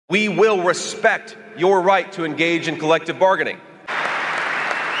We will respect your right to engage in collective bargaining.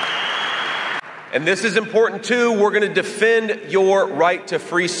 And this is important too. We're going to defend your right to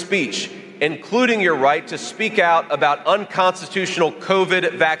free speech, including your right to speak out about unconstitutional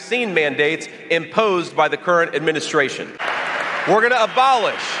COVID vaccine mandates imposed by the current administration. We're going to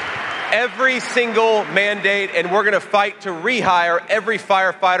abolish every single mandate, and we're going to fight to rehire every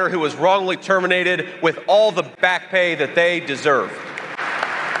firefighter who was wrongly terminated with all the back pay that they deserve.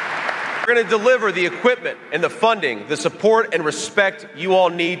 We're going to deliver the equipment and the funding, the support and respect you all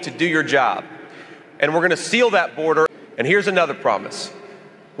need to do your job. And we're going to seal that border. And here's another promise.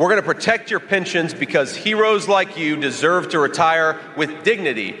 We're going to protect your pensions because heroes like you deserve to retire with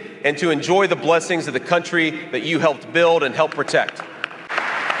dignity and to enjoy the blessings of the country that you helped build and help protect.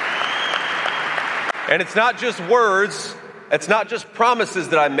 And it's not just words, it's not just promises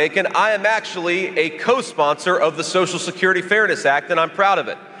that I'm making. I am actually a co-sponsor of the Social Security Fairness Act, and I'm proud of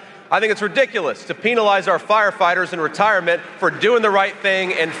it. I think it's ridiculous to penalize our firefighters in retirement for doing the right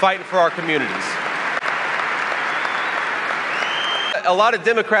thing and fighting for our communities. A lot of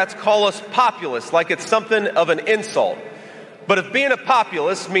Democrats call us populists, like it's something of an insult. But if being a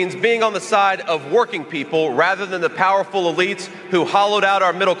populist means being on the side of working people rather than the powerful elites who hollowed out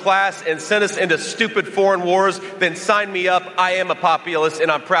our middle class and sent us into stupid foreign wars, then sign me up. I am a populist,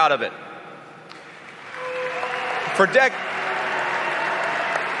 and I'm proud of it. For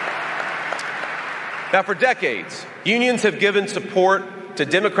decades, unions have given support to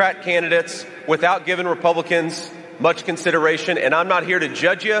Democrat candidates without giving Republicans much consideration, and I'm not here to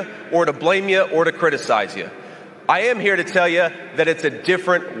judge you or to blame you or to criticize you. I am here to tell you that it's a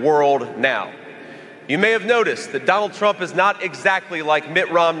different world now. You may have noticed that Donald Trump is not exactly like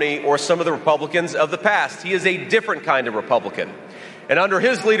Mitt Romney or some of the Republicans of the past. He is a different kind of Republican. And under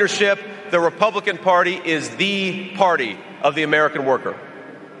his leadership, the Republican Party is the party of the American worker.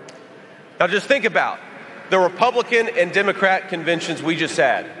 Now just think about the Republican and Democrat conventions we just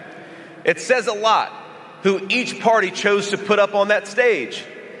had. It says a lot who each party chose to put up on that stage.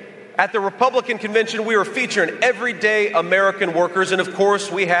 At the Republican convention, we were featuring everyday American workers, and of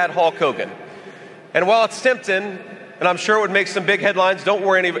course, we had Hulk Hogan. And while it's tempting, and I'm sure it would make some big headlines, don't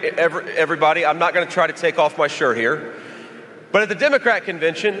worry, everybody, I'm not going to try to take off my shirt here. But at the Democrat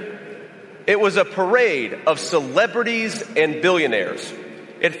convention, it was a parade of celebrities and billionaires.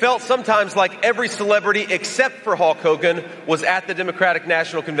 It felt sometimes like every celebrity except for Hulk Hogan was at the Democratic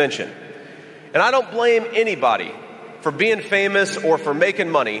National Convention. And I don't blame anybody for being famous or for making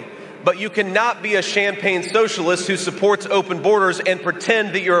money, but you cannot be a champagne socialist who supports open borders and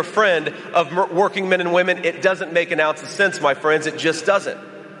pretend that you're a friend of working men and women. It doesn't make an ounce of sense, my friends. It just doesn't.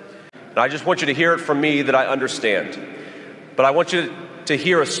 And I just want you to hear it from me that I understand. But I want you to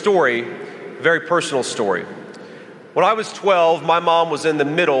hear a story, a very personal story. When I was 12, my mom was in the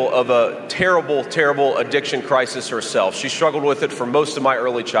middle of a terrible, terrible addiction crisis herself. She struggled with it for most of my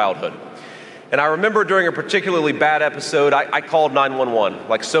early childhood. And I remember during a particularly bad episode, I called 911.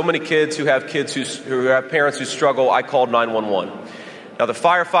 Like so many kids who have parents who struggle, I called 911. Now the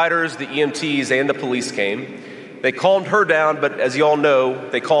firefighters, the EMTs, and the police came. They calmed her down, but as you all know,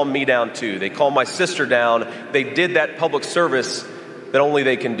 they calmed me down too. They calmed my sister down. They did that public service that only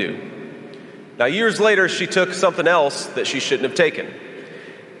they can do. Now years later, she took something else that she shouldn't have taken.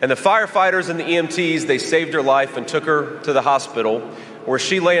 And the firefighters and the EMTs, they saved her life and took her to the hospital, where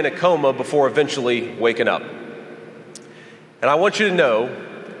she lay in a coma before eventually waking up. And I want you to know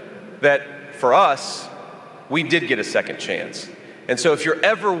that for us, we did get a second chance. And so if you're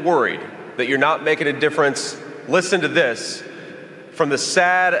ever worried that you're not making a difference, listen to this. From the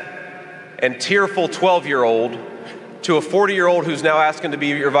sad and tearful 12-year-old to a 40-year-old who's now asking to be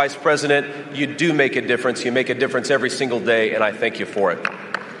your vice president, you do make a difference. You make a difference every single day, and I thank you for it.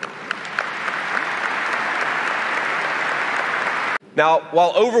 Now,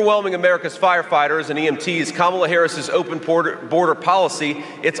 while overwhelming America's firefighters and EMTs, Kamala Harris's open border policy,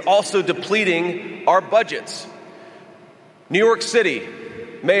 it's also depleting our budgets. New York City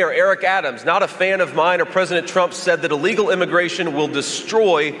Mayor Eric Adams, not a fan of mine or President Trump, said that illegal immigration will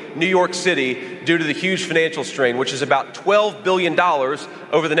destroy New York City due to the huge financial strain, which is about $12 billion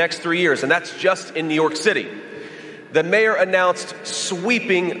over the next 3 years, and that's just in New York City. The mayor announced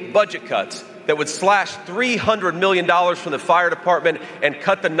sweeping budget cuts that would slash $300 million from the fire department and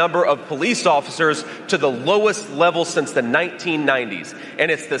cut the number of police officers to the lowest level since the 1990s. And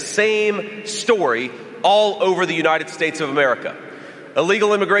it's the same story all over the United States of America.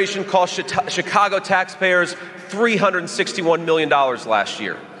 Illegal immigration cost Chicago taxpayers $361 million last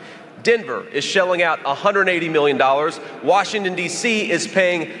year. Denver is shelling out $180 million. Washington, D.C. is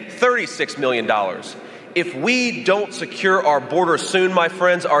paying $36 million. If we don't secure our border soon, my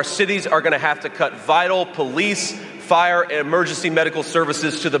friends, our cities are going to have to cut vital police, fire, and emergency medical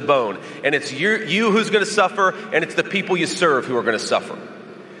services to the bone. And it's you who's going to suffer, and it's the people you serve who are going to suffer.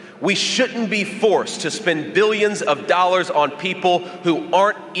 We shouldn't be forced to spend billions of dollars on people who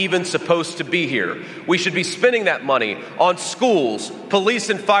aren't even supposed to be here. We should be spending that money on schools, police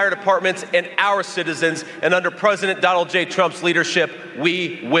and fire departments, and our citizens. And under President Donald J. Trump's leadership,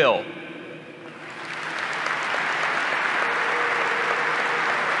 we will.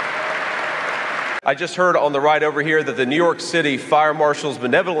 I just heard on the ride over here that the New York City Fire Marshals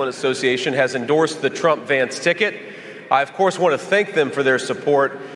Benevolent Association has endorsed the Trump-Vance ticket. I, of course, want to thank them for their support,